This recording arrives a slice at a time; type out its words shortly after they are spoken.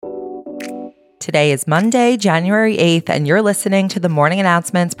Today is Monday, January 8th, and you're listening to the Morning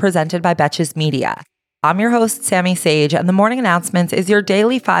Announcements presented by Betches Media. I'm your host, Sammy Sage, and the Morning Announcements is your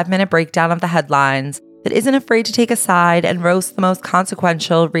daily 5-minute breakdown of the headlines that isn't afraid to take a side and roast the most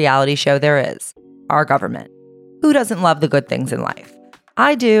consequential reality show there is, our government. Who doesn't love the good things in life?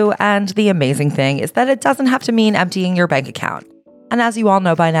 I do, and the amazing thing is that it doesn't have to mean emptying your bank account. And as you all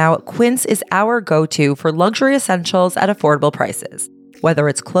know by now, Quince is our go-to for luxury essentials at affordable prices, whether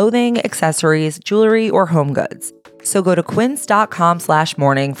it's clothing, accessories, jewelry, or home goods. So go to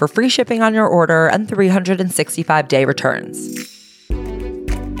quince.com/morning for free shipping on your order and 365-day returns.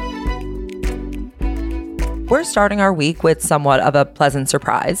 We're starting our week with somewhat of a pleasant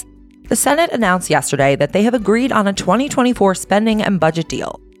surprise. The Senate announced yesterday that they have agreed on a 2024 spending and budget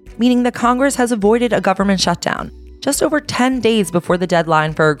deal, meaning that Congress has avoided a government shutdown just over 10 days before the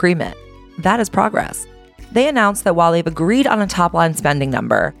deadline for agreement. That is progress. They announced that while they've agreed on a top-line spending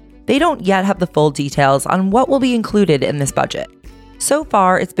number, they don't yet have the full details on what will be included in this budget. So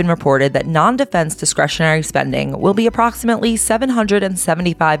far, it's been reported that non-defense discretionary spending will be approximately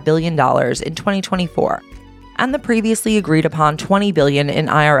 $775 billion in 2024, and the previously agreed upon $20 billion in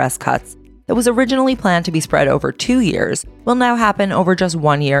IRS cuts that was originally planned to be spread over 2 years will now happen over just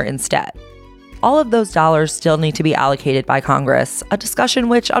 1 year instead. All of those dollars still need to be allocated by Congress, a discussion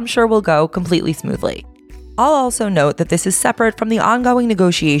which I'm sure will go completely smoothly. I'll also note that this is separate from the ongoing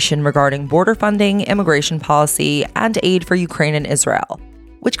negotiation regarding border funding, immigration policy, and aid for Ukraine and Israel,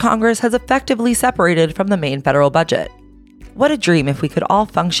 which Congress has effectively separated from the main federal budget. What a dream if we could all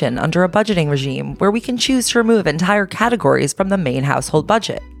function under a budgeting regime where we can choose to remove entire categories from the main household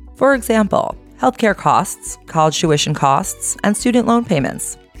budget. For example, healthcare costs, college tuition costs, and student loan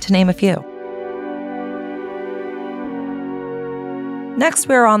payments, to name a few. Next,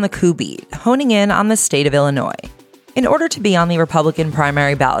 we're on the coup beat, honing in on the state of Illinois. In order to be on the Republican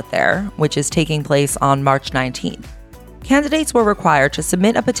primary ballot there, which is taking place on March 19th, candidates were required to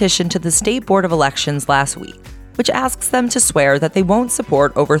submit a petition to the State Board of Elections last week, which asks them to swear that they won't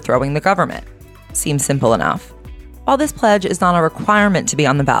support overthrowing the government. Seems simple enough. While this pledge is not a requirement to be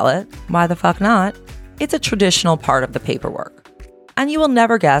on the ballot, why the fuck not? It's a traditional part of the paperwork. And you will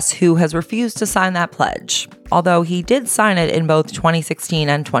never guess who has refused to sign that pledge, although he did sign it in both 2016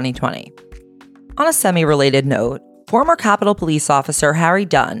 and 2020. On a semi-related note, former Capitol Police officer Harry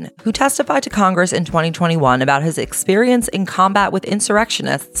Dunn, who testified to Congress in 2021 about his experience in combat with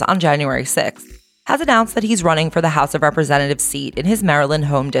insurrectionists on January 6th, has announced that he's running for the House of Representatives seat in his Maryland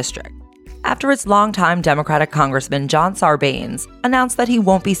home district, after its longtime Democratic Congressman John Sarbanes announced that he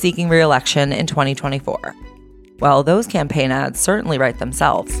won't be seeking re-election in 2024. Well, those campaign ads certainly write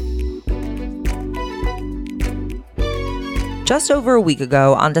themselves. Just over a week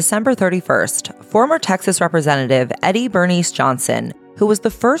ago, on December 31st, former Texas Representative Eddie Bernice Johnson, who was the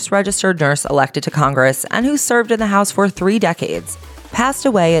first registered nurse elected to Congress and who served in the House for 3 decades, passed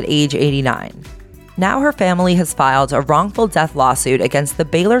away at age 89. Now her family has filed a wrongful death lawsuit against the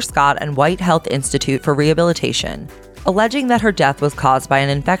Baylor Scott and White Health Institute for Rehabilitation, alleging that her death was caused by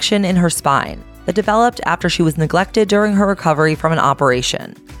an infection in her spine that developed after she was neglected during her recovery from an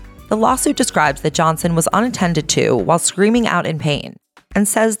operation. The lawsuit describes that Johnson was unattended to while screaming out in pain, and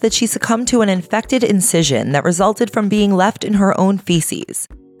says that she succumbed to an infected incision that resulted from being left in her own feces,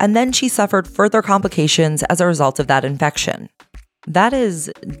 and then she suffered further complications as a result of that infection. That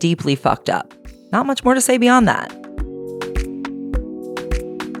is deeply fucked up. Not much more to say beyond that.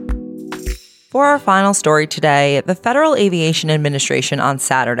 For our final story today, the Federal Aviation Administration on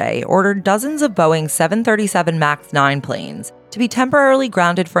Saturday ordered dozens of Boeing 737 MAX 9 planes to be temporarily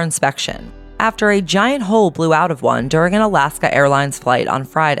grounded for inspection after a giant hole blew out of one during an Alaska Airlines flight on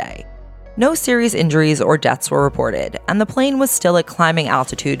Friday. No serious injuries or deaths were reported, and the plane was still at climbing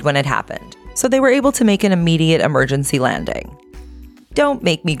altitude when it happened, so they were able to make an immediate emergency landing. Don't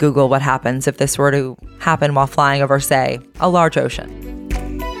make me Google what happens if this were to happen while flying over, say, a large ocean.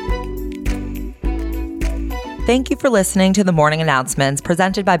 Thank you for listening to the Morning Announcements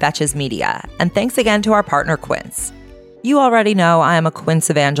presented by Betches Media, and thanks again to our partner Quince. You already know I am a Quince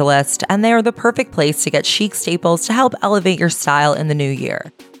evangelist, and they are the perfect place to get chic staples to help elevate your style in the new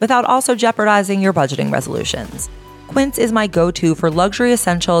year, without also jeopardizing your budgeting resolutions. Quince is my go-to for luxury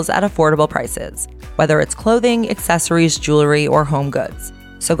essentials at affordable prices, whether it's clothing, accessories, jewelry, or home goods.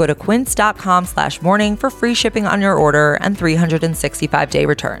 So go to quince.com/morning for free shipping on your order and 365-day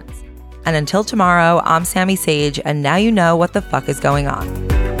returns. And until tomorrow, I'm Sammy Sage, and now you know what the fuck is going on.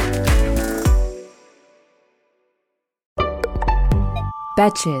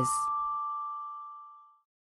 Betches.